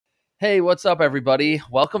Hey, what's up, everybody?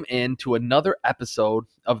 Welcome in to another episode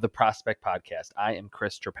of the Prospect Podcast. I am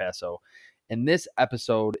Chris Trapasso, and this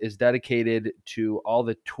episode is dedicated to all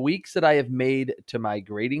the tweaks that I have made to my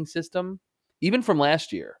grading system, even from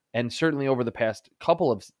last year, and certainly over the past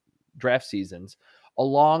couple of draft seasons,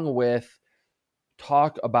 along with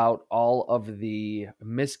talk about all of the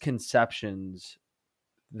misconceptions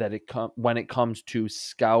that when it comes to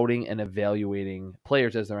scouting and evaluating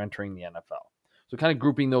players as they're entering the NFL. So kind of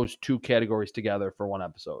grouping those two categories together for one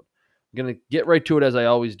episode. I'm going to get right to it as I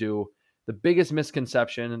always do. The biggest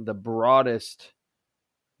misconception, the broadest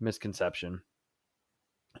misconception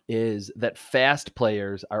is that fast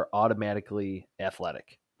players are automatically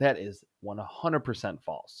athletic. That is 100%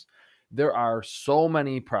 false. There are so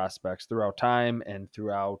many prospects throughout time and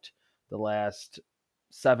throughout the last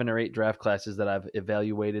 7 or 8 draft classes that I've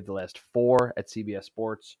evaluated, the last 4 at CBS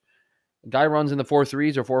Sports. A guy runs in the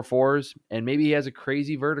 4.3s or 4.4s, and maybe he has a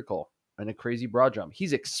crazy vertical and a crazy broad jump.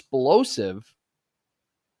 He's explosive.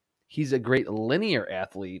 He's a great linear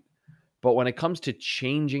athlete. But when it comes to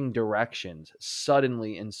changing directions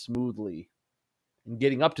suddenly and smoothly and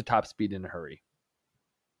getting up to top speed in a hurry,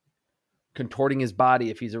 contorting his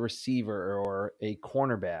body if he's a receiver or a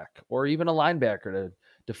cornerback or even a linebacker to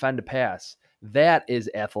defend a pass, that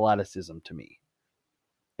is athleticism to me.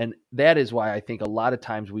 And that is why I think a lot of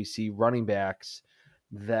times we see running backs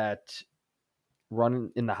that run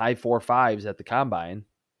in the high 4.5s at the combine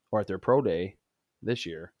or at their pro day this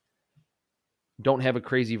year don't have a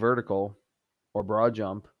crazy vertical or broad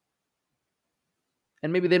jump.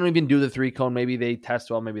 And maybe they don't even do the 3-cone. Maybe they test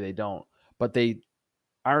well, maybe they don't. But they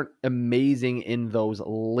aren't amazing in those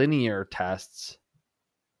linear tests,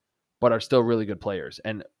 but are still really good players.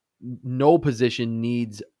 And no position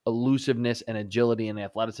needs elusiveness and agility and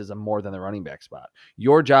athleticism more than the running back spot.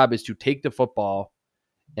 Your job is to take the football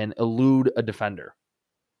and elude a defender.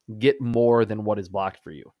 Get more than what is blocked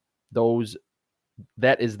for you.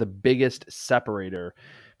 That is the biggest separator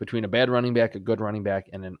between a bad running back, a good running back,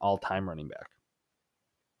 and an all-time running back.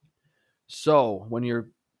 So when you're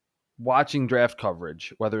watching draft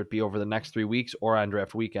coverage, whether it be over the next 3 weeks or on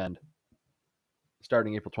draft weekend,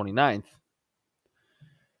 starting April 29th,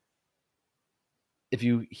 if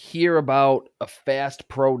you hear about a fast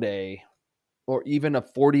pro day or even a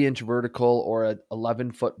 40-inch vertical or an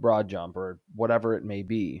 11-foot broad jump or whatever it may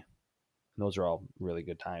be, those are all really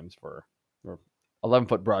good times or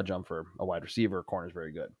 11-foot broad jump for a wide receiver, corner is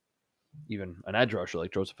very good. Even an edge rusher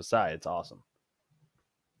like Joseph Asai, it's awesome.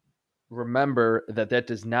 Remember that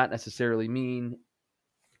does not necessarily mean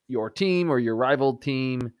your team or your rival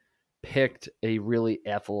team picked a really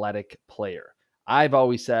athletic player. I've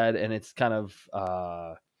always said, and it's kind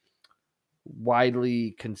of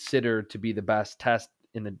widely considered to be the best test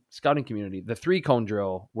in the scouting community, the 3-cone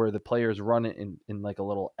drill, where the players run it in like a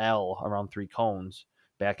little L around 3 cones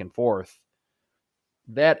back and forth.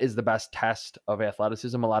 That is the best test of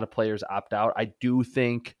athleticism. A lot of players opt out. I do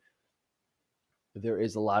think there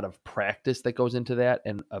is a lot of practice that goes into that,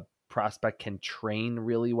 and a prospect can train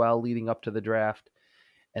really well leading up to the draft,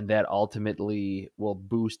 and that ultimately will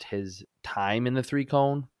boost his time in the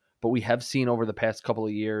 3-cone. But we have seen over the past couple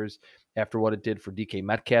of years, after what it did for DK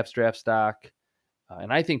Metcalf's draft stock,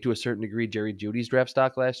 and I think to a certain degree Jerry Jeudy's draft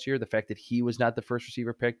stock last year, the fact that he was not the first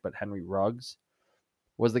receiver picked, but Henry Ruggs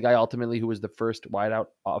was the guy ultimately who was the first wideout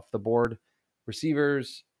off the board.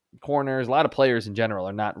 Receivers, corners, a lot of players in general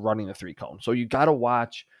are not running the 3-cone. So you got to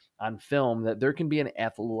watch on film that there can be an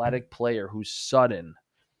athletic player who's sudden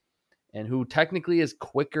and who technically is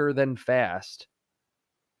quicker than fast.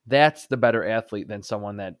 That's the better athlete than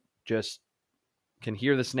someone that just can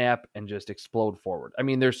hear the snap and just explode forward. I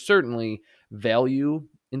mean, there's certainly value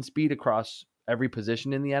in speed across every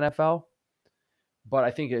position in the NFL, but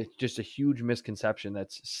I think it's just a huge misconception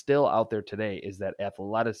that's still out there today is that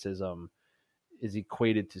athleticism is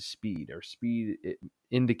equated to speed, or speed it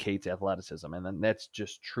indicates athleticism. And then that's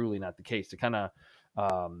just truly not the case. To kind of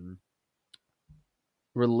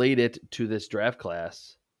relate it to this draft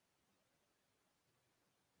class,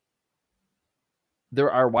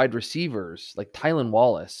 there are wide receivers like Tylan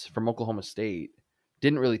Wallace from Oklahoma State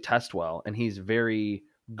didn't really test well, and he's very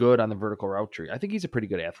good on the vertical route tree. I think he's a pretty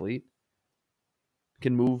good athlete,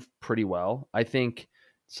 can move pretty well. I think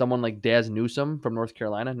someone like Daz Newsome from North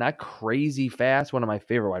Carolina, not crazy fast, one of my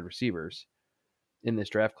favorite wide receivers in this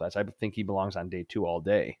draft class. I think he belongs on day 2 all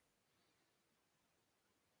day.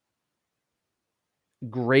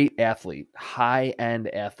 Great athlete, high-end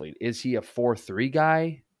athlete. Is he a 4.3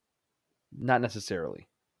 guy? Not necessarily.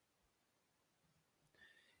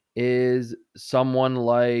 Is someone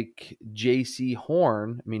like J.C.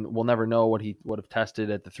 Horn, I mean, we'll never know what he would have tested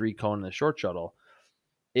at the 3-cone and the short shuttle,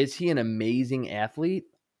 Is he an amazing athlete?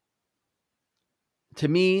 To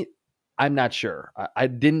me, I'm not sure. I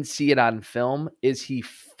didn't see it on film. Is he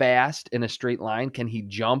fast in a straight line? Can he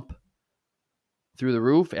jump through the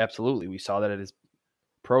roof? Absolutely. We saw that at his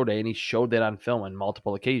pro day, and he showed that on film on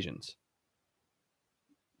multiple occasions.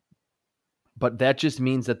 But that just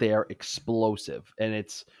means that they are explosive. And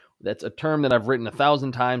that's a term that I've written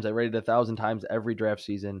 1,000 times. I write it 1,000 times every draft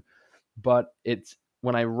season. But it's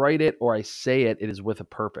when I write it or I say it, it is with a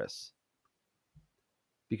purpose.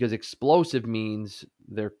 Because explosive means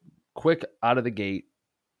they're quick out of the gate.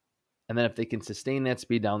 And then if they can sustain that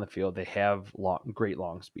speed down the field, they have great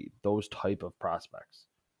long speed. Those type of prospects.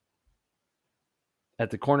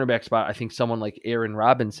 At the cornerback spot, I think someone like Aaron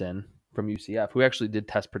Robinson from UCF, who actually did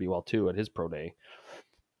test pretty well too at his pro day,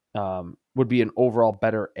 would be an overall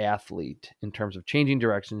better athlete in terms of changing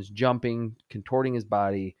directions, jumping, contorting his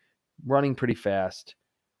body, running pretty fast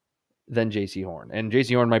than J.C. Horn. And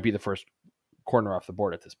J.C. Horn might be the first corner off the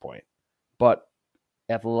board at this point. But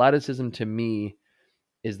athleticism to me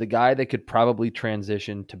is the guy that could probably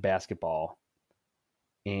transition to basketball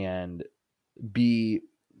and be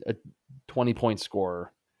a 20-point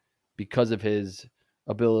scorer because of his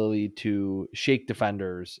ability to shake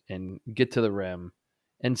defenders and get to the rim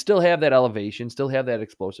and still have that elevation, still have that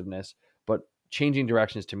explosiveness, but changing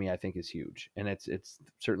directions to me, I think is huge. And it's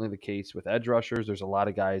certainly the case with edge rushers. There's a lot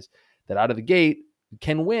of guys that out of the gate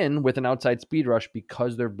can win with an outside speed rush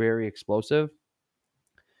because they're very explosive.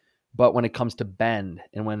 But when it comes to bend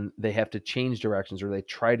and when they have to change directions or they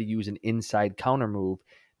try to use an inside counter move,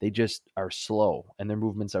 they just are slow and their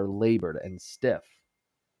movements are labored and stiff.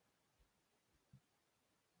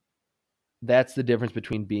 That's the difference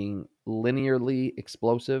between being linearly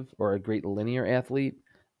explosive or a great linear athlete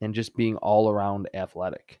and just being all around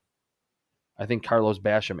athletic. I think Carlos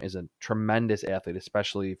Basham is a tremendous athlete,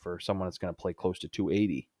 especially for someone that's going to play close to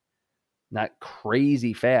 280. Not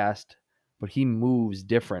crazy fast, but he moves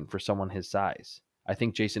different for someone his size. I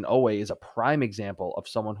think Jason Owe is a prime example of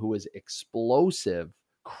someone who is explosive,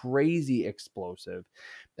 crazy explosive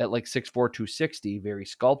at like 6'4", 260, very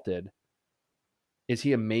sculpted. Is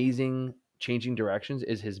he amazing changing directions?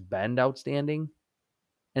 Is his bend outstanding?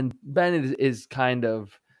 And bend is kind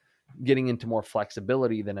of getting into more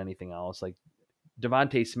flexibility than anything else. Like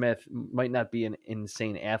Devontae Smith might not be an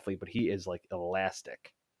insane athlete, but he is like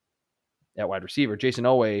elastic at wide receiver. Jason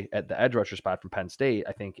Owe at the edge rusher spot from Penn State,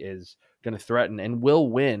 I think, is going to threaten and will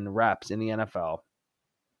win reps in the NFL.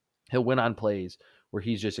 He'll win on plays where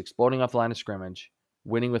he's just exploding off the line of scrimmage,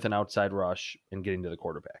 winning with an outside rush, and getting to the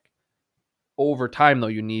quarterback. Over time, though,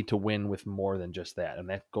 you need to win with more than just that, and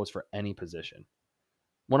that goes for any position.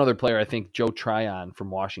 One other player, I think, Joe Tryon from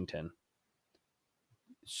Washington.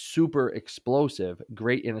 Super explosive,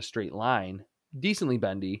 great in a straight line, decently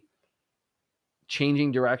bendy,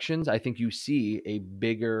 changing directions. I think you see a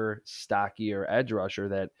bigger, stockier edge rusher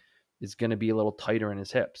that is going to be a little tighter in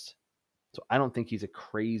his hips. So I don't think he's a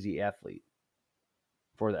crazy athlete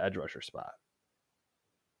for the edge rusher spot.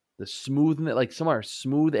 The smoothness, like some are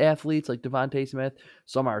smooth athletes like Devontae Smith,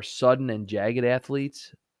 some are sudden and jagged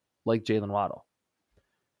athletes like Jalen Waddle.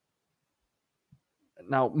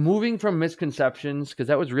 Now, moving from misconceptions, because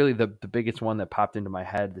that was really the biggest one that popped into my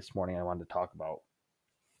head this morning I wanted to talk about.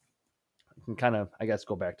 I can kind of, I guess,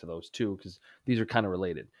 go back to those too, because these are kind of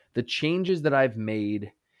related. The changes that I've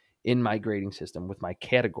made in my grading system with my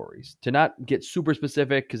categories, to not get super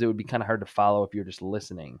specific because it would be kind of hard to follow if you're just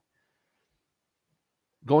listening.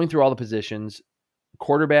 Going through all the positions,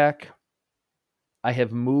 quarterback, I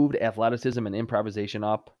have moved athleticism and improvisation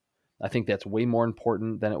up. I think that's way more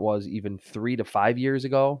important than it was even 3 to 5 years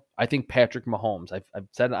ago. I think Patrick Mahomes, I've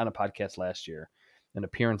said it on a podcast last year, an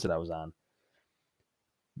appearance that I was on.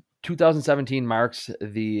 2017 marks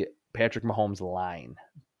the Patrick Mahomes line.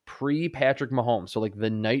 Pre-Patrick Mahomes, so like the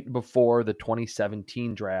night before the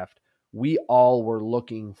 2017 draft, we all were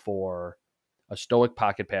looking for a stoic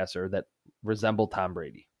pocket passer that resembled Tom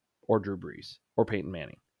Brady or Drew Brees or Peyton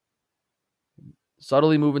Manning.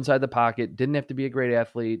 Subtly move inside the pocket, didn't have to be a great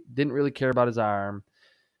athlete, didn't really care about his arm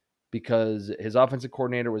because his offensive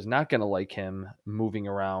coordinator was not going to like him moving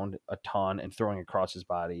around a ton and throwing across his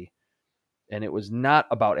body. And it was not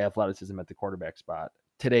about athleticism at the quarterback spot.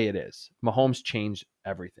 Today it is. Mahomes changed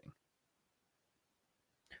everything.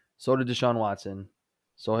 So did Deshaun Watson.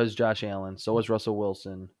 So has Josh Allen. So has Russell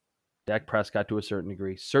Wilson. Dak Prescott to a certain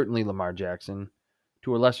degree. Certainly Lamar Jackson.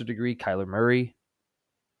 To a lesser degree, Kyler Murray.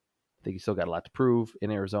 I think he's still got a lot to prove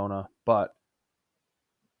in Arizona. But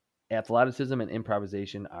athleticism and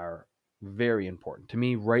improvisation are very important. To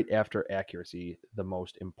me, right after accuracy, the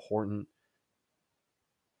most important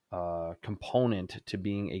component to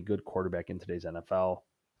being a good quarterback in today's NFL.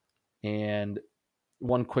 And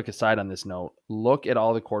one quick aside on this note, look at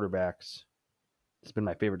all the quarterbacks. It's been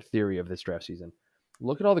my favorite theory of this draft season.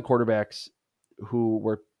 Look at all the quarterbacks who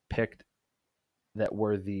were picked that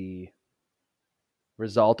were the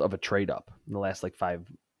result of a trade up in the last like 5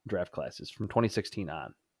 draft classes from 2016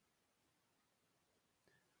 on.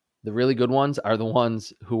 The really good ones are the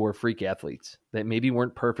ones who were freak athletes that maybe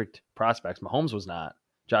weren't perfect prospects. Mahomes was not.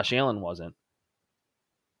 Josh Allen wasn't.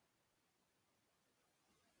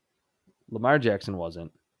 Lamar Jackson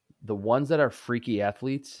wasn't. The ones that are freaky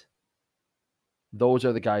athletes, those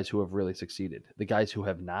are the guys who have really succeeded. The guys who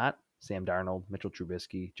have not, Sam Darnold, Mitchell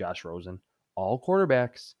Trubisky, Josh Rosen, all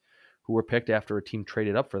quarterbacks who were picked after a team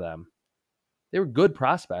traded up for them. They were good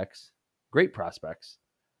prospects, great prospects,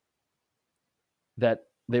 that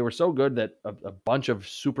they were so good that a bunch of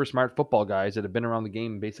super smart football guys that have been around the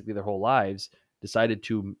game basically their whole lives decided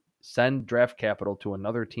to send draft capital to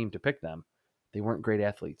another team to pick them. They weren't great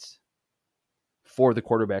athletes for the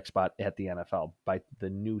quarterback spot at the NFL by the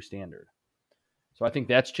new standard. So I think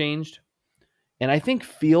that's changed. And I think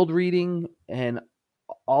field reading and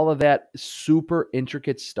all of that super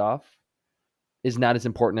intricate stuff is not as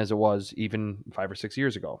important as it was even 5 or 6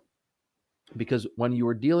 years ago. Because when you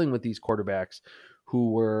were dealing with these quarterbacks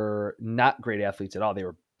who were not great athletes at all, they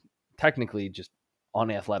were technically just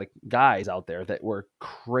unathletic guys out there that were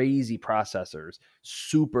crazy processors,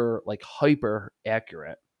 super like hyper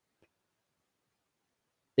accurate.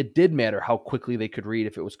 It did matter how quickly they could read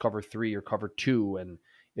if it was cover 3 or cover 2, and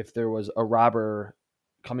if there was a robber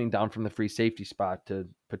coming down from the free safety spot to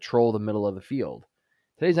patrol the middle of the field.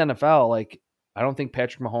 Today's NFL, like, I don't think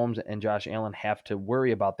Patrick Mahomes and Josh Allen have to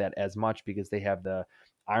worry about that as much because they have the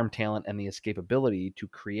arm talent and the escapability to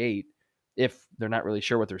create if they're not really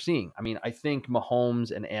sure what they're seeing. I mean, I think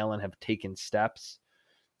Mahomes and Allen have taken steps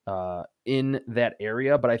in that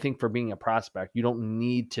area, but I think for being a prospect, you don't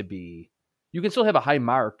need to be. You can still have a high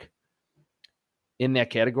mark in that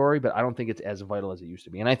category, but I don't think it's as vital as it used to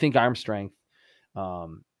be. And I think arm strength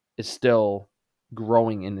is still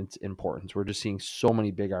growing in its importance. We're just seeing so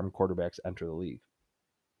many big arm quarterbacks enter the league.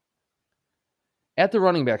 At the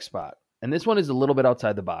running back spot, and this one is a little bit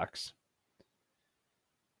outside the box.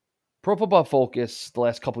 Pro Football Focus, the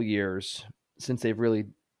last couple years, since they've really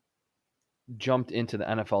jumped into the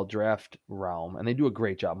NFL draft realm, and they do a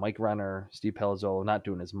great job. Mike Renner, Steve Palazzolo, not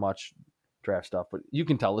doing as much draft stuff, but you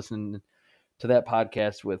can tell listening to that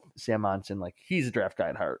podcast with Sam Monson, like he's a draft guy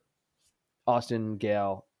at heart. Austin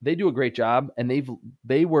Gale, they do a great job, and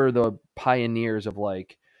they were the pioneers of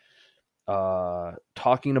like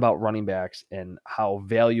talking about running backs and how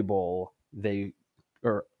valuable they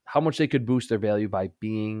or how much they could boost their value by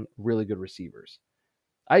being really good receivers.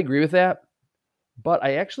 I agree with that, but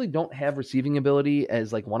I actually don't have receiving ability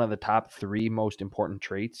as like one of the top 3 most important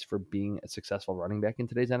traits for being a successful running back in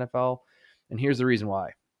today's NFL. And here's the reason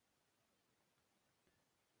why.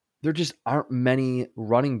 There just aren't many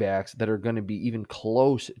running backs that are going to be even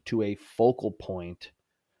close to a focal point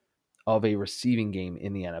of a receiving game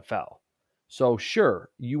in the NFL. So sure,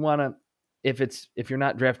 you want to, if you're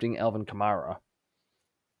not drafting Alvin Kamara,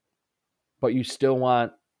 but you still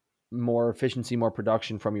want more efficiency, more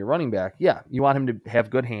production from your running back, yeah, you want him to have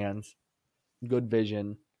good hands, good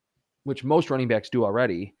vision, which most running backs do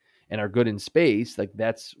already and are good in space. Like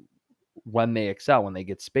that's when they excel, when they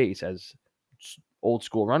get space as old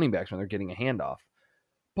school running backs when they're getting a handoff.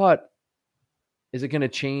 But is it going to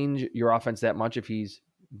change your offense that much if he's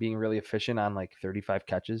being really efficient on like 35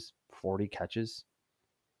 catches, 40 catches?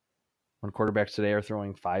 When quarterbacks today are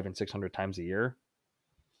throwing 500 and 600 times a year?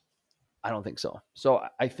 I don't think so. So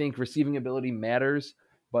I think receiving ability matters,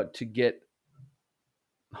 but to get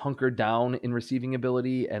hunkered down in receiving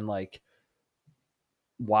ability and like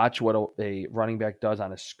watch what a running back does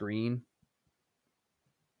on a screen,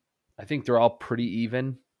 I think they're all pretty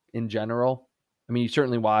even in general. I mean, you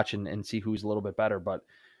certainly watch and see who's a little bit better, but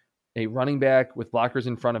a running back with blockers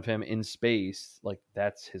in front of him in space, like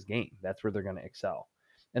that's his game. That's where they're going to excel.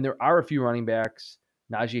 And there are a few running backs.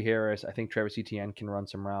 Najee Harris, I think Travis Etienne can run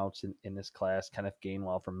some routes in this class. Kenneth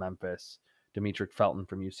Gainwell from Memphis, Demetric Felton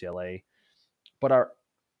from UCLA. But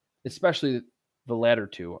especially the latter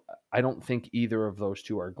two, I don't think either of those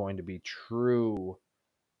two are going to be true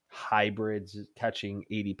hybrids catching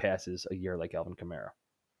 80 passes a year like Alvin Kamara.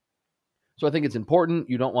 So I think it's important.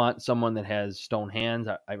 You don't want someone that has stone hands.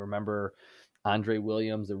 I remember Andre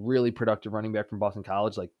Williams, the really productive running back from Boston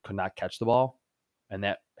College, like could not catch the ball, and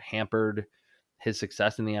that hampered his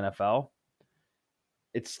success in the NFL.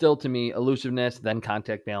 It's still, to me, elusiveness, then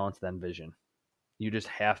contact balance, then vision. You just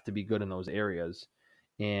have to be good in those areas.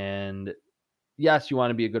 And yes, you want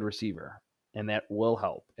to be a good receiver. and that will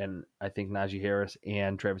help. And I think Najee Harris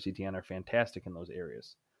and Travis Etienne are fantastic in those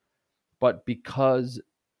areas. But because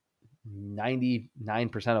 99%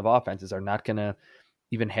 of offenses are not going to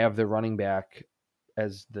even have their running back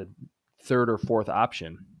as the third or fourth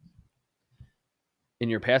option in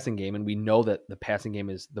your passing game, and we know that the passing game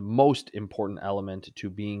is the most important element to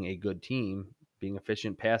being a good team, being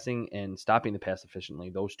efficient passing and stopping the pass efficiently,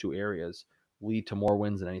 those two areas lead to more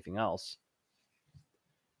wins than anything else.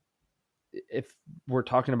 If we're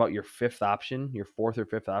talking about your fifth option, your fourth or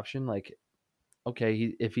fifth option, like,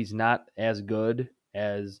 okay, if he's not as good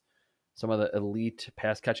as some of the elite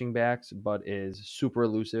pass catching backs, but is super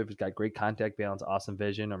elusive, he's got great contact balance, awesome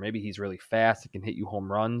vision, or maybe he's really fast and can hit you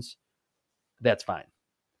home runs, that's fine.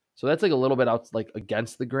 So that's like a little bit out, like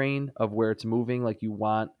against the grain of where it's moving. Like you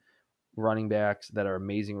want running backs that are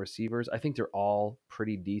amazing receivers. I think they're all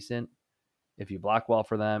pretty decent. If you block well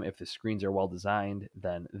for them, if the screens are well designed,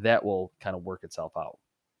 then that will kind of work itself out.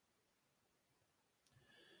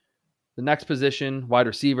 The next position, wide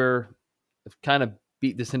receiver, I've kind of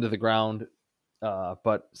beat this into the ground,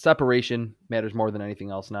 but separation matters more than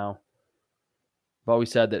anything else now. I've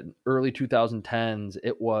always said that in early 2010s,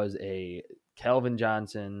 it was a Calvin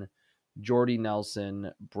Johnson, Jordy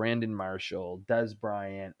Nelson, Brandon Marshall, Dez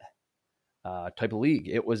Bryant type of league.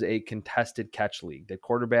 It was a contested catch league. The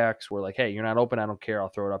quarterbacks were like, hey, you're not open. I don't care. I'll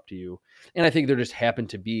throw it up to you. And I think there just happened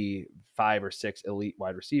to be 5 or 6 elite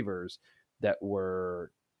wide receivers that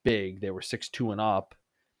were big. They were 6'2" and up,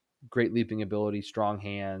 great leaping ability, strong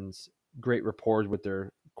hands, great rapport with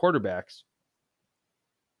their quarterbacks.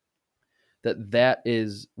 That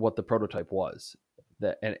is what the prototype was.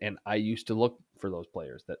 And I used to look for those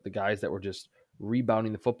players, that the guys that were just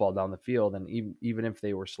rebounding the football down the field, and even if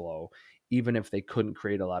they were slow, even if they couldn't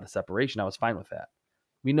create a lot of separation, I was fine with that.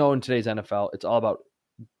 We know in today's NFL, it's all about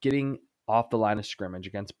getting off the line of scrimmage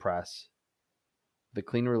against press, the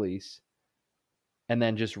clean release, and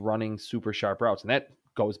then just running super sharp routes. And that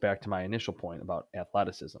goes back to my initial point about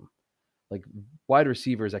athleticism. Like wide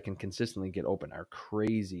receivers that can consistently get open are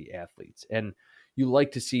crazy athletes. And you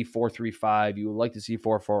like to see 4.35, you like to see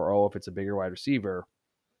 4.40 if it's a bigger wide receiver.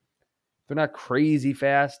 If they're not crazy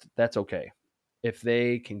fast, that's okay. If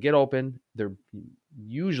they can get open, they're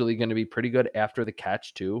usually going to be pretty good after the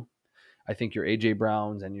catch too. I think your A.J.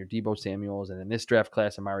 Browns and your Deebo Samuels, and in this draft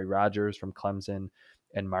class, Amari Rodgers from Clemson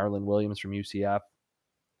and Marlon Williams from UCF,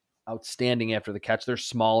 outstanding after the catch. They're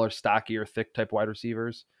smaller, stockier, thick type wide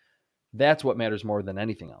receivers. That's what matters more than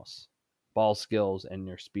anything else. Ball skills and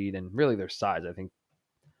your speed and really their size. I think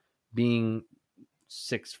being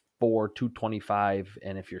 6'4", 225,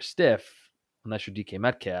 and if you're stiff, unless you're DK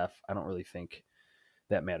Metcalf, I don't really think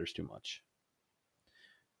that matters too much.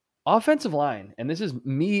 Offensive line, and this is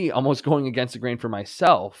me almost going against the grain for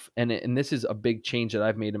myself, and this is a big change that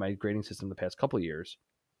I've made in my grading system the past couple of years.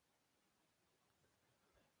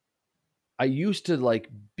 I used to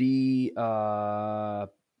be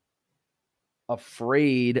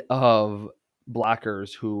afraid of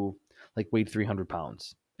blockers who weighed 300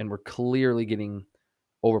 pounds and were clearly getting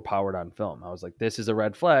overpowered on film. I was like, this is a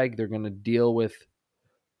red flag. They're going to deal with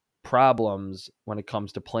problems when it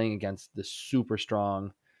comes to playing against the super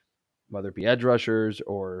strong, whether it be edge rushers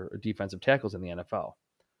or defensive tackles in the NFL.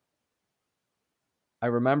 I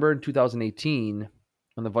remember in 2018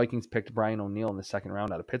 when the Vikings picked Brian O'Neill in the second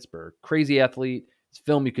round out of Pittsburgh. Crazy athlete. His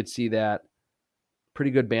film, you could see that.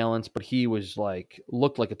 Pretty good balance, but he was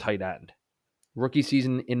looked like a tight end. Rookie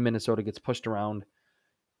season in Minnesota, gets pushed around.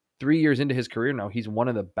 3 years into his career now, he's one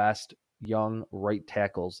of the best young right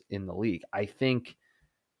tackles in the league. I think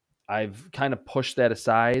I've kind of pushed that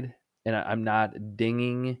aside, and I'm not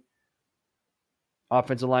dinging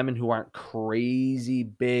offensive linemen who aren't crazy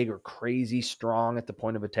big or crazy strong at the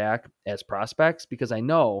point of attack as prospects, because I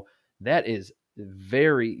know that is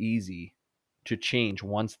very easy to change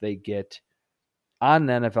once they get on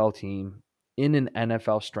an NFL team in an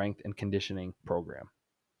NFL strength and conditioning program.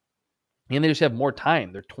 And they just have more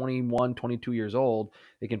time. They're 21, 22 years old.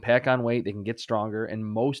 They can pack on weight. They can get stronger. And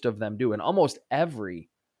most of them do. And almost every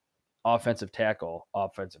offensive tackle,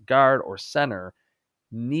 offensive guard, or center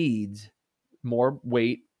needs more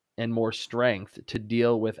weight and more strength to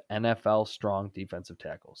deal with NFL strong defensive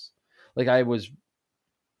tackles. I was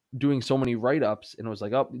doing so many write-ups and it was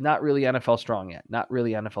like, oh, not really NFL strong yet. Not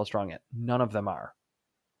really NFL strong yet. None of them are.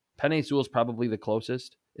 Penei Sewell is probably the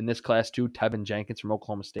closest. In this class too, Tevin Jenkins from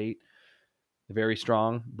Oklahoma State. Very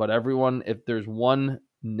strong. But everyone, if there's one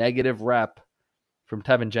negative rep from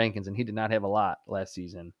Tevin Jenkins, and he did not have a lot last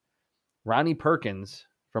season, Ronnie Perkins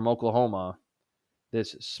from Oklahoma,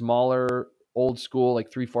 this smaller, old school,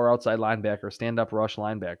 3-4 outside linebacker, stand-up rush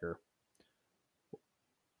linebacker.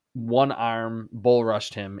 one arm bull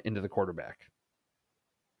rushed him into the quarterback.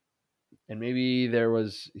 And maybe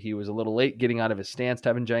he was a little late getting out of his stance,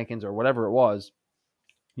 Tevin Jenkins, or whatever it was.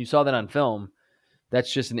 You saw that on film.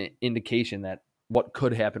 That's just an indication that what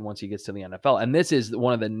could happen once he gets to the NFL. And this is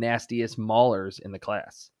one of the nastiest maulers in the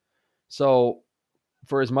class. So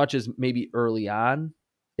for as much as maybe early on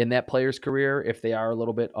in that player's career, if they are a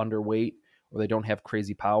little bit underweight or they don't have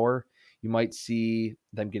crazy power, you might see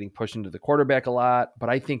them getting pushed into the quarterback a lot. But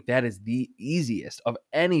I think that is the easiest of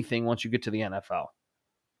anything once you get to the NFL.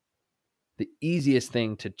 The easiest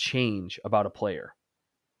thing to change about a player.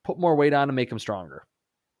 Put more weight on and make them stronger.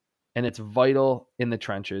 And it's vital in the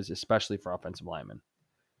trenches, especially for offensive linemen.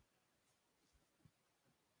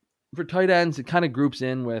 For tight ends, it kind of groups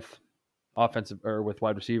in with offensive or with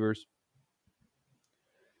wide receivers.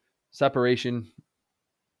 Separation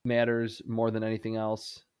matters more than anything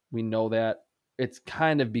else. We know that. It's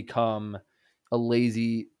kind of become a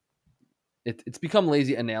lazy it's become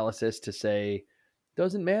lazy analysis to say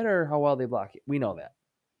doesn't matter how well they block it. We know that.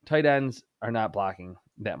 Tight ends are not blocking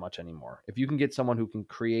that much anymore. If you can get someone who can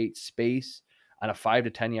create space on a 5 to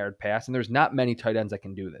 10 yard pass, and there's not many tight ends that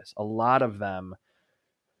can do this. A lot of them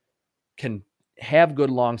can have good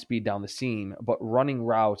long speed down the seam, but running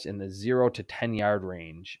routes in the 0 to 10 yard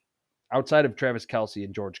range outside of Travis Kelce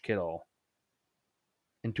and George Kittle,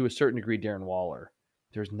 and to a certain degree Darren Waller,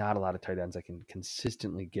 there's not a lot of tight ends that can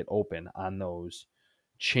consistently get open on those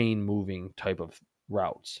chain moving type of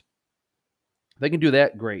routes. If they can do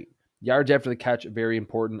that, great. Yards after the catch, very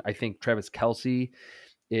important. I think Travis Kelce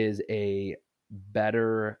is a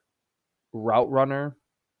better route runner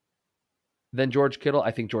than George Kittle.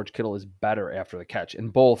 I think George Kittle is better after the catch,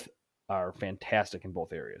 and both are fantastic in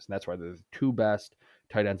both areas. And that's why they're the two best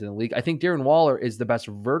tight ends in the league. I think Darren Waller is the best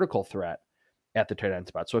vertical threat at the tight end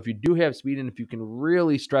spot. So if you do have speed and if you can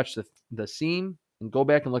really stretch the seam and go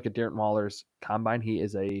back and look at Darren Waller's combine, he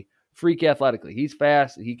is a freak athletically. He's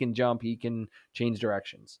fast. He can jump. He can change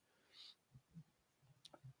directions.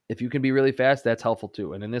 If you can be really fast, that's helpful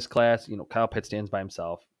too. And in this class, Kyle Pitts stands by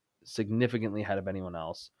himself, significantly ahead of anyone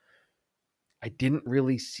else. I didn't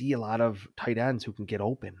really see a lot of tight ends who can get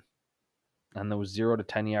open on those 0 to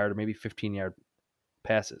 10 yard or maybe 15 yard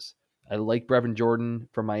passes. I like Brevin Jordan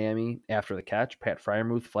from Miami after the catch. Pat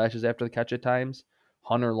Freiermuth flashes after the catch at times.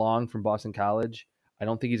 Hunter Long from Boston College. I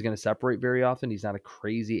don't think he's going to separate very often. He's not a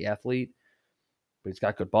crazy athlete, but he's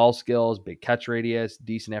got good ball skills, big catch radius,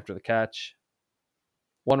 decent after the catch.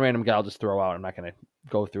 One random guy I'll just throw out. I'm not going to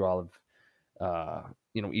go through all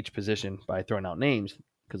of each position by throwing out names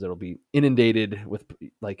because it'll be inundated with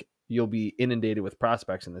you'll be inundated with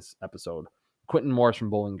prospects in this episode. Quentin Morris from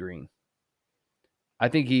Bowling Green. I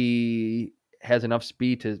think he has enough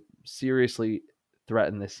speed to seriously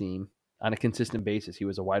threaten the seam on a consistent basis. He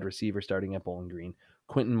was a wide receiver starting at Bowling Green.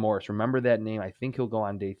 Quentin Morris, remember that name. I think he'll go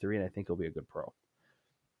on day 3, and I think he'll be a good pro.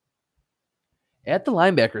 At the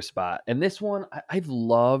linebacker spot, and this one, I've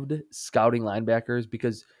loved scouting linebackers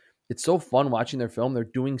because it's so fun watching their film. They're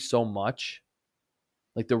doing so much.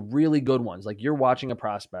 Like the really good ones. Like you're watching a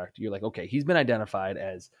prospect. You're like, okay, he's been identified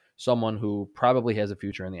as someone who probably has a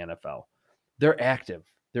future in the NFL. They're active.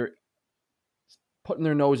 They're putting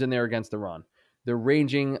their nose in there against the run. They're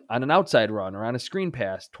ranging on an outside run or on a screen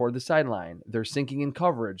pass toward the sideline. They're sinking in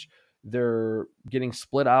coverage. They're getting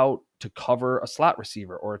split out to cover a slot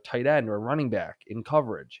receiver or a tight end or a running back in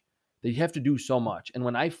coverage. They have to do so much. And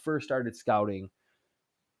when I first started scouting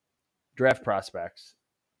draft prospects,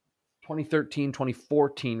 2013,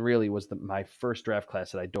 2014 really was my first draft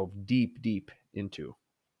class that I dove deep into. It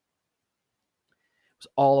was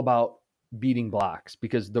all about beating blocks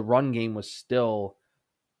because the run game was still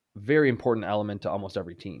a very important element to almost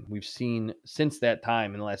every team. We've seen since that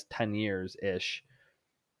time in the last 10 years-ish,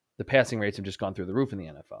 the passing rates have just gone through the roof in the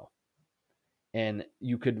NFL. And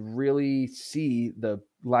you could really see the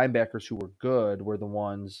linebackers who were good were the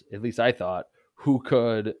ones, at least I thought, who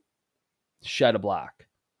could shed a block.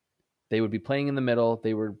 They would be playing in the middle.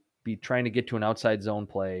 They would be trying to get to an outside zone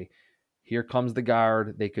play. Here comes the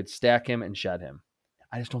guard. They could stack him and shed him.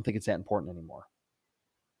 I just don't think it's that important anymore.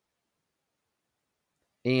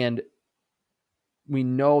 And we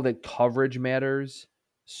know that coverage matters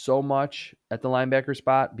so much at the linebacker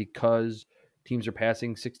spot because teams are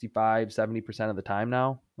passing 65, 70% of the time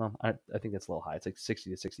now. Well, I think that's a little high. It's like 60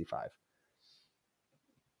 to 65.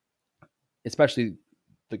 Especially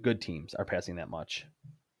the good teams are passing that much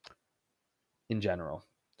in general.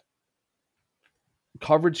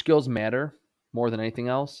 Coverage skills matter more than anything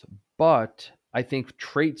else, but I think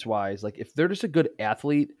traits-wise, like if they're just a good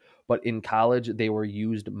athlete, but in college they were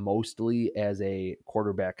used mostly as a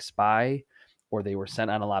quarterback spy or they were sent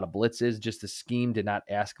on a lot of blitzes. Just the scheme did not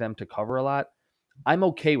ask them to cover a lot. I'm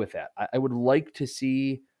okay with that. I would like to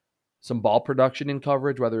see some ball production in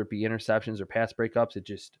coverage, whether it be interceptions or pass breakups.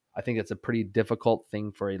 I think it's a pretty difficult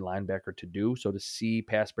thing for a linebacker to do. So to see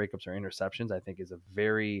pass breakups or interceptions, I think is a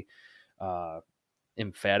very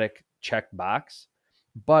emphatic check box.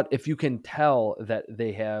 But if you can tell that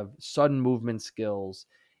they have sudden movement skills,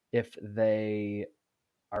 if they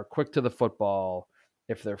are quick to the football,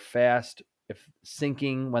 if they're fast, if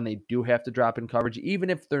sinking when they do have to drop in coverage, even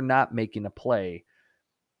if they're not making a play,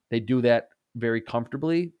 they do that very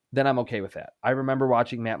comfortably, then I'm okay with that. I remember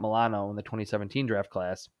watching Matt Milano in the 2017 draft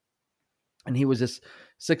class, and he was this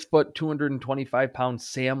 6 foot, 225-pound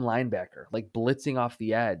Sam linebacker, like blitzing off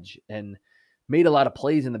the edge and made a lot of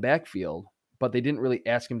plays in the backfield, but they didn't really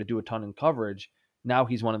ask him to do a ton in coverage. Now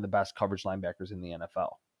he's one of the best coverage linebackers in the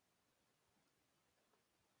NFL.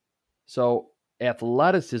 So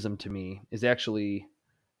athleticism to me is actually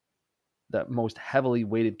the most heavily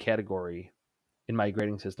weighted category in my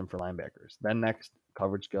grading system for linebackers. Then next,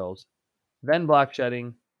 coverage skills, then block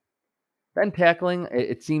shedding, then tackling.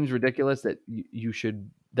 It seems ridiculous that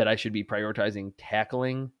I should be prioritizing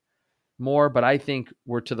tackling more, but I think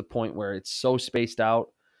we're to the point where it's so spaced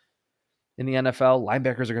out in the NFL.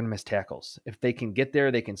 Linebackers are going to miss tackles. If they can get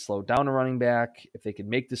there, they can slow down a running back. If they can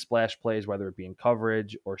make the splash plays, whether it be in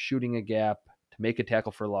coverage or shooting a gap to make a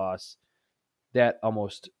tackle for loss, that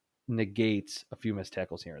almost negates a few missed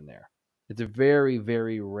tackles here and there. It's very,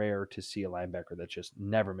 very rare to see a linebacker that just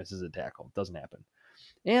never misses a tackle. It doesn't happen.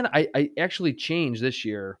 And I actually changed this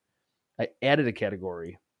year. I added a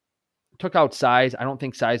category, took out size. I don't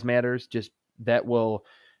think size matters. Just that will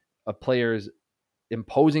a player's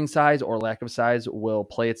imposing size or lack of size will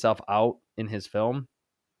play itself out in his film.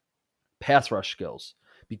 Pass rush skills,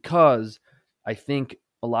 because I think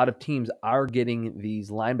a lot of teams are getting these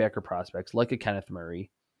linebacker prospects like a Kenneth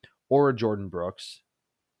Murray or a Jordan Brooks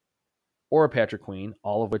or a Patrick Queen,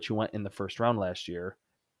 all of which who went in the first round last year,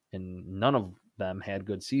 and none of them had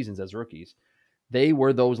good seasons as rookies. They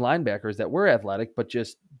were those linebackers that were athletic, but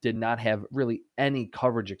just did not have really any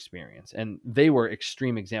coverage experience. And they were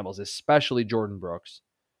extreme examples, especially Jordan Brooks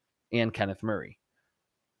and Kenneth Murray.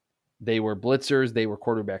 They were blitzers. They were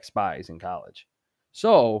quarterback spies in college.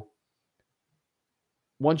 So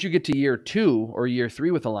once you get to year 2 or year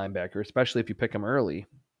 3 with a linebacker, especially if you pick him early,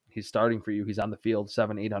 he's starting for you. He's on the field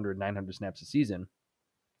 700, 800, 900 snaps a season.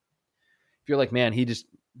 If you're like, man, he just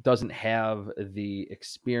doesn't have the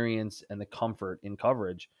experience and the comfort in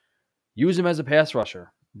coverage, use him as a pass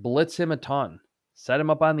rusher. Blitz him a ton. Set him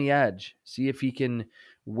up on the edge. See if he can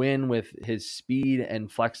win with his speed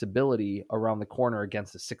and flexibility around the corner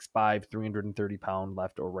against a 6'5", 330-pound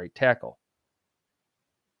left or right tackle.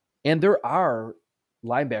 And there are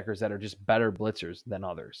linebackers that are just better blitzers than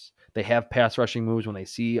others. They have pass rushing moves when they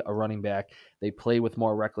see a running back. They play with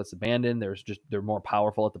more reckless abandon. They're more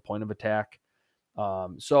powerful at the point of attack.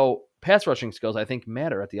 So pass rushing skills, I think,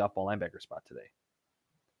 matter at the off-ball linebacker spot today,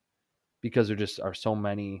 because there just are so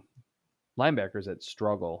many linebackers that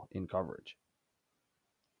struggle in coverage.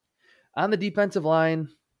 On the defensive line,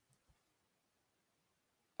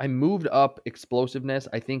 I moved up explosiveness.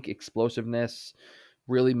 I think explosiveness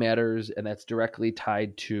really matters, and that's directly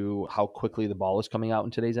tied to how quickly the ball is coming out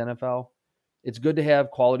in today's NFL. It's good to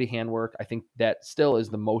have quality handwork. I think that still is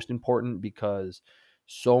the most important, because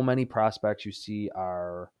so many prospects you see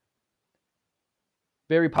are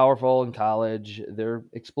very powerful in college. They're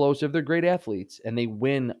explosive. They're great athletes, and they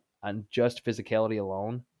win on just physicality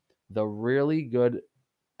alone. The really good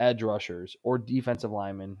edge rushers or defensive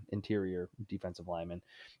linemen, interior defensive linemen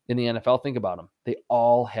in the NFL, think about them. They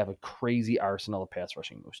all have a crazy arsenal of pass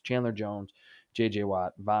rushing moves. Chandler Jones, J.J.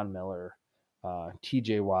 Watt, Von Miller,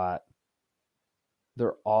 T.J. Watt.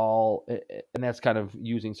 They're all, and that's kind of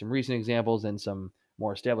using some recent examples and some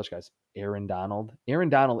more established guys. Aaron Donald. Aaron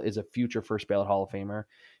Donald is a future first ballot Hall of Famer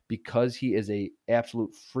because he is a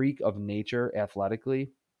absolute freak of nature athletically.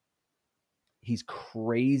 He's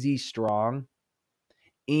crazy strong,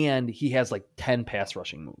 and he has like 10 pass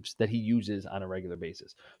rushing moves that he uses on a regular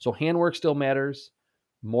basis. So handwork still matters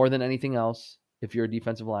more than anything else if you're a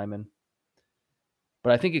defensive lineman.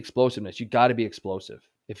 But I think explosiveness, you got to be explosive.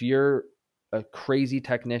 If you're a crazy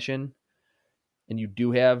technician and you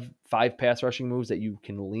do have 5 pass rushing moves that you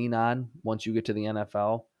can lean on once you get to the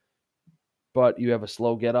NFL, but you have a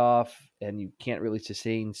slow get off and you can't really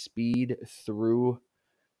sustain speed through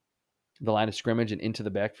the line of scrimmage and into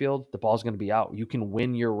the backfield, the ball's going to be out. You can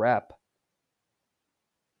win your rep,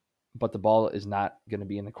 but the ball is not going to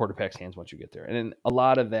be in the quarterback's hands once you get there. And a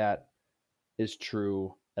lot of that is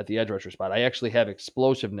true at the edge rusher spot. I actually have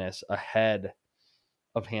explosiveness ahead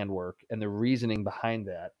of handwork and the reasoning behind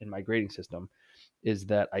that in my grading system is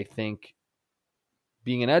that I think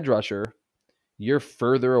being an edge rusher, you're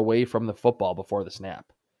further away from the football before the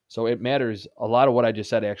snap. So it matters. A lot of what I just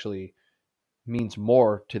said actually means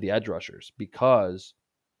more to the edge rushers because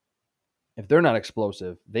if they're not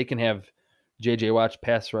explosive, they can have JJ Watt's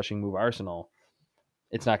pass rushing move arsenal.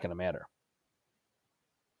 It's not going to matter.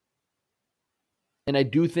 And I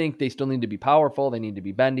do think they still need to be powerful. They need to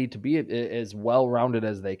be bendy to be as well-rounded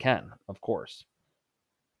as they can, of course.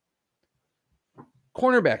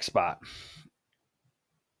 Cornerback spot.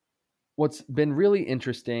 What's been really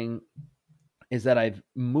interesting is that I've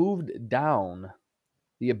moved down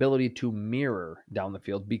the ability to mirror down the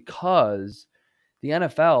field because the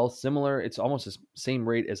NFL, similar, it's almost the same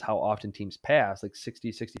rate as how often teams pass, like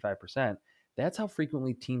 60, 65%. That's how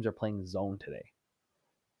frequently teams are playing zone today.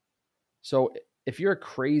 So if you're a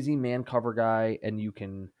crazy man cover guy and you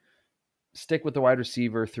can stick with the wide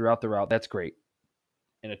receiver throughout the route, that's great.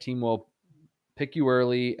 And a team will pick you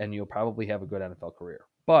early and you'll probably have a good NFL career.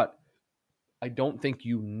 But I don't think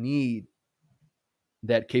you need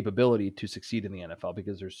that capability to succeed in the NFL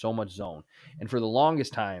because there's so much zone. And for the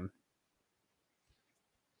longest time,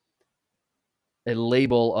 a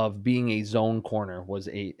label of being a zone corner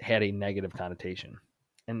had a negative connotation.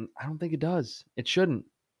 And I don't think it does. It shouldn't.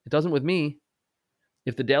 It doesn't with me.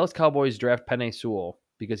 If the Dallas Cowboys draft Penei Sewell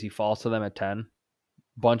because he falls to them at 10,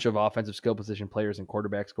 bunch of offensive skill position players and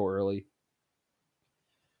quarterbacks go early,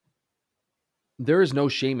 there is no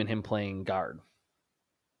shame in him playing guard.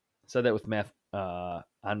 I said that with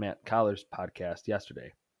on Matt Collar's podcast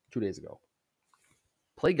yesterday, 2 days ago.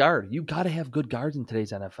 Play guard. You got to have good guards in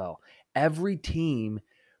today's NFL. Every team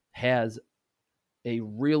has a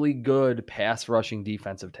really good pass rushing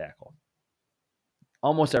defensive tackle.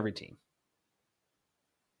 Almost every team.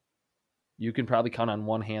 You can probably count on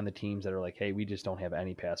one hand the teams that are like, hey, we just don't have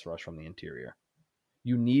any pass rush from the interior.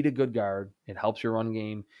 You need a good guard. It helps your run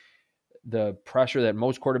game. The pressure that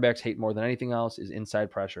most quarterbacks hate more than anything else is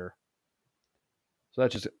inside pressure. So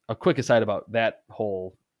that's just a quick aside about that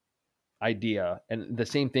whole idea. And the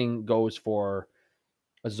same thing goes for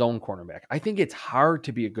a zone cornerback. I think it's hard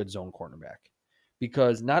to be a good zone cornerback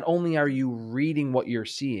because not only are you reading what you're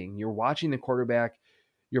seeing, you're watching the quarterback,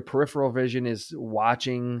 your peripheral vision is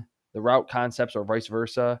watching the route concepts or vice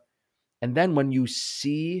versa. And then when you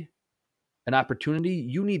see an opportunity,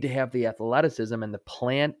 you need to have the athleticism and the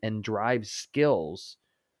plant and drive skills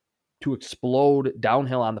to explode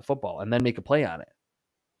downhill on the football and then make a play on it.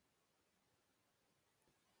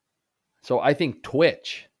 So I think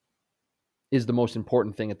twitch is the most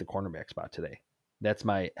important thing at the cornerback spot today. That's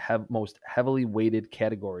my most heavily weighted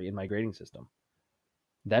category in my grading system.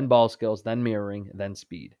 Then ball skills, then mirroring, then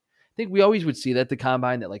speed. I think we always would see that at the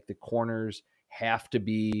combine that like the corners have to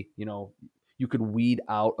be, you could weed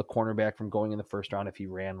out a cornerback from going in the first round if he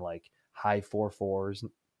ran like high 4.4s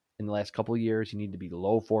in the last couple of years. You need to be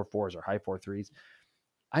low 4.4s or high 4.3s.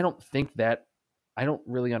 I don't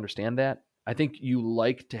really understand that. I think you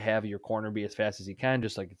like to have your corner be as fast as he can,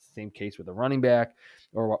 just like it's the same case with a running back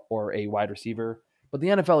or a wide receiver. But the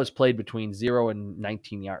NFL is played between 0 and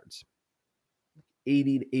 19 yards.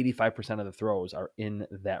 80 to 85% of the throws are in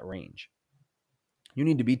that range. You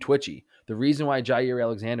need to be twitchy. The reason why Jair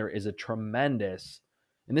Alexander is a tremendous,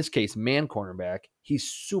 in this case, man cornerback, he's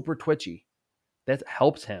super twitchy. That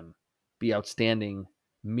helps him be outstanding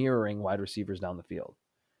mirroring wide receivers down the field.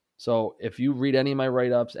 So if you read any of my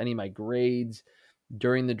write-ups, any of my grades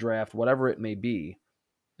during the draft, whatever it may be,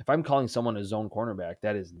 if I'm calling someone a zone cornerback,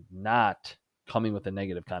 that is not coming with a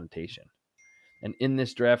negative connotation. And in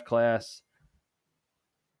this draft class,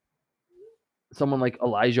 someone like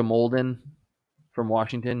Elijah Molden from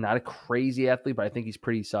Washington, not a crazy athlete, but I think he's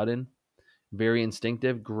pretty sudden, very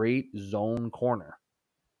instinctive, great zone corner.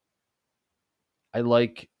 I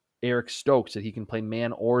like Eric Stokes that he can play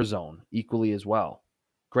man or zone equally as well.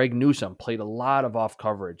 Greg Newsome played a lot of off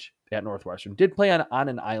coverage at Northwestern. Did play on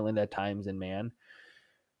an island at times in man,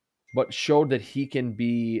 but showed that he can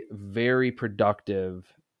be very productive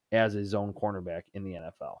as a zone cornerback in the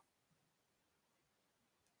NFL.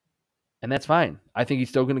 And that's fine. I think he's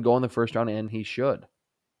still going to go in the first round, and he should.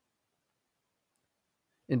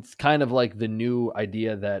 It's kind of like the new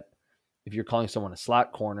idea that if you're calling someone a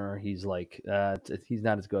slot corner, he's like, he's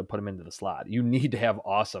not as good. Put him into the slot. You need to have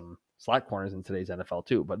awesome slot corners in today's NFL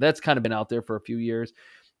too. But that's kind of been out there for a few years.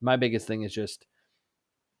 My biggest thing is just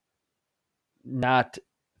not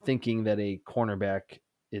thinking that a cornerback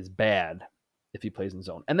is bad if he plays in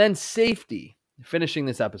zone. And then safety, finishing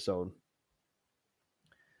this episode.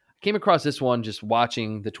 I came across this one just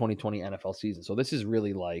watching the 2020 NFL season. So this is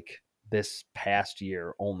really like this past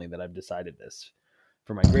year only that I've decided this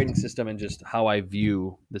for my grading system and just how I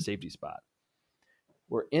view the safety spot.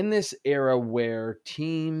 We're in this era where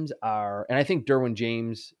teams are, and I think Derwin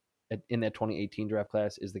James in that 2018 draft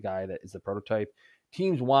class is the guy that is the prototype.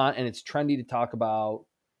 Teams want, and it's trendy to talk about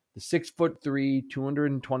the 6'3",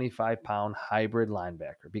 225-pound hybrid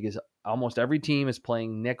linebacker because almost every team is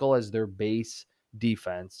playing nickel as their base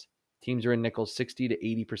defense. Teams are in nickel 60 to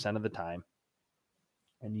 80% of the time.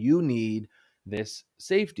 And you need this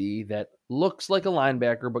safety that looks like a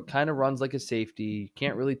linebacker but kind of runs like a safety.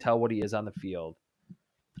 Can't really tell what he is on the field.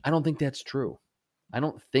 I don't think that's true. I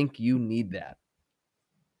don't think you need that.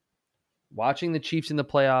 Watching the Chiefs in the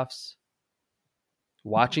playoffs,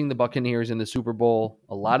 watching the Buccaneers in the Super Bowl,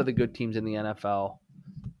 a lot of the good teams in the NFL,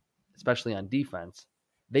 especially on defense,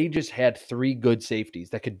 they just had three good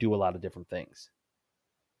safeties that could do a lot of different things.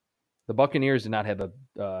 The Buccaneers did not have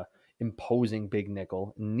a imposing big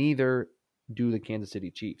nickel. Neither do the Kansas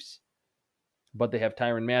City Chiefs. But they have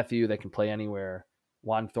Tyrann Mathieu that can play anywhere.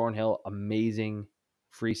 Juan Thornhill, amazing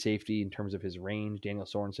free safety in terms of his range. Daniel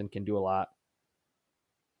Sorensen can do a lot.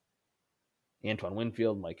 Antoine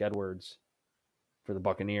Winfield, Mike Edwards for the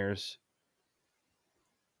Buccaneers.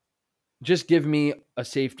 Just give me a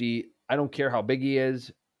safety. I don't care how big he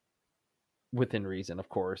is, within reason, of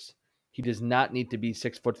course. He does not need to be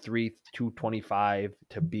 6'3", 225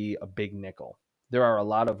 to be a big nickel. There are a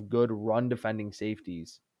lot of good run defending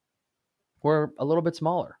safeties who are a little bit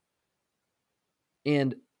smaller.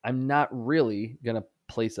 And I'm not really going to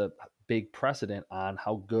place a big precedent on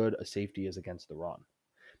how good a safety is against the run.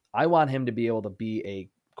 I want him to be able to be a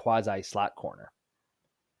quasi slot corner,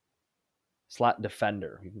 slot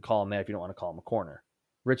defender. You can call him that if you don't want to call him a corner.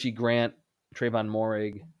 Richie Grant, Trayvon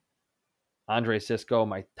Moehrig, Andre Sisco,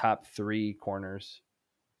 my top three corners.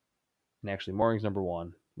 And actually, Moehrig's number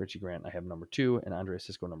one. Richie Grant, I have number two, and Andre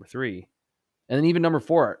Sisco number three. And then even number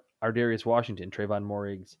four, Ardarius Washington, Trayvon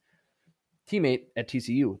Moehrig's teammate at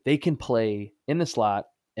TCU. They can play in the slot,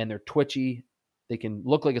 and they're twitchy. They can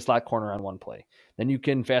look like a slot corner on one play. Then you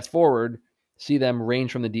can fast forward, see them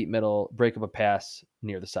range from the deep middle, break up a pass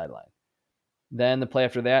near the sideline. Then the play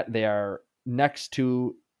after that, they are next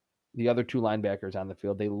to the other two linebackers on the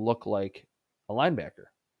field. They look like a linebacker.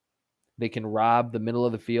 They can rob the middle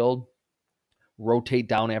of the field, rotate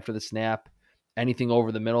down after the snap, anything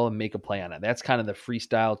over the middle, and make a play on it. That's kind of the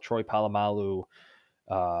freestyle Troy Polamalu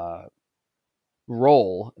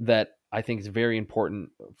role that I think is very important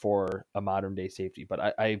for a modern day safety.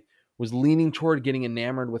 But I was leaning toward getting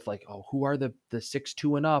enamored with who are the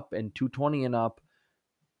 6'2" and up and 220 and up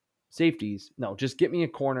safeties? No, just get me a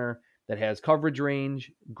corner that has coverage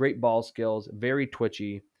range, great ball skills, very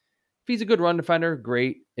twitchy. If he's a good run defender,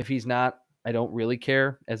 great. If he's not, I don't really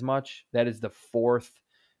care as much. That is the fourth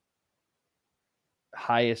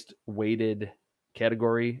highest weighted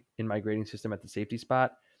category in my grading system at the safety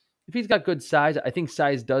spot. If he's got good size, I think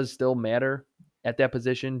size does still matter at that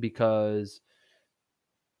position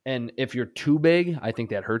and if you're too big, I think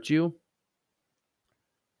that hurts you.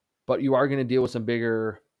 But you are going to deal with some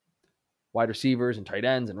bigger wide receivers and tight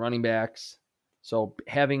ends and running backs. So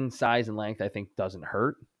having size and length, I think, doesn't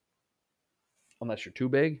hurt unless you're too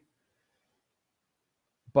big.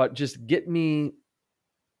 But just get me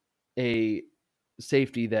a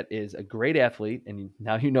safety that is a great athlete, and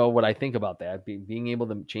now you know what I think about that. Being able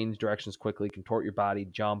to change directions quickly, contort your body,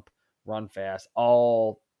 jump, run fast,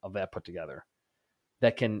 all of that put together.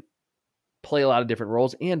 That can play a lot of different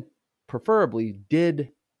roles and preferably did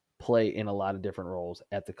play in a lot of different roles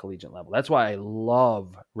at the collegiate level. That's why I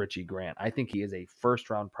love Richie Grant. I think he is a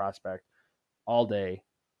first-round prospect all day.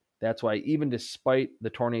 That's why even despite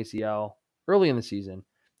the torn ACL early in the season,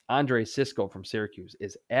 Andre Sisco from Syracuse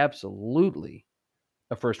is absolutely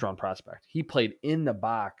a first-round prospect. He played in the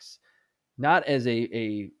box, not as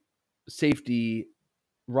a safety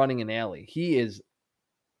running an alley. He is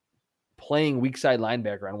playing weak side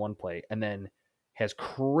linebacker on one play and then has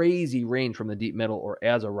crazy range from the deep middle or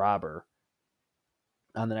as a robber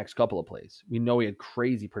on the next couple of plays. We know he had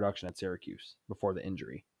crazy production at Syracuse before the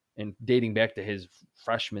injury and dating back to his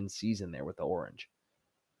freshman season there with the Orange.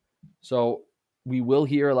 So we will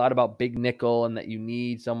hear a lot about big nickel and that you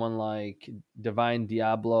need someone like Divine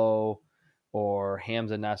Diablo or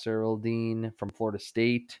Hamza Nasser-Eldin from Florida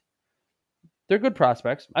State. They're good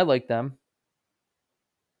prospects. I like them.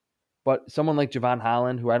 But someone like Javon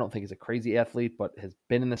Holland, who I don't think is a crazy athlete, but has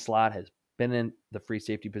been in the slot, has been in the free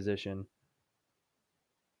safety position.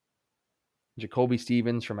 Jacoby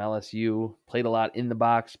Stevens from LSU played a lot in the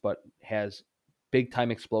box, but has big-time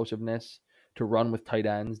explosiveness to run with tight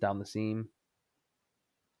ends down the seam.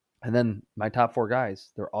 And then my top four guys,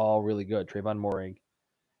 they're all really good. Trayvon Moehrig,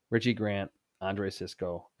 Richie Grant, Andre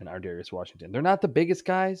Sisco, and Ardarius Washington. They're not the biggest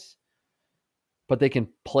guys, but they can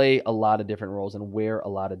play a lot of different roles and wear a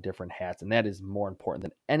lot of different hats. And that is more important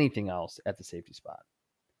than anything else at the safety spot.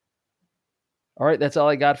 All right, that's all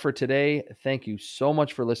I got for today. Thank you so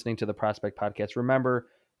much for listening to the Prospect Podcast. Remember,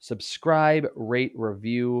 subscribe, rate,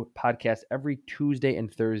 review podcast every Tuesday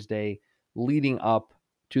and Thursday leading up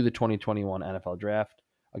to the 2021 NFL Draft.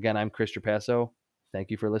 Again, I'm Chris Trapasso. Thank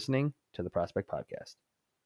you for listening to the Prospect Podcast.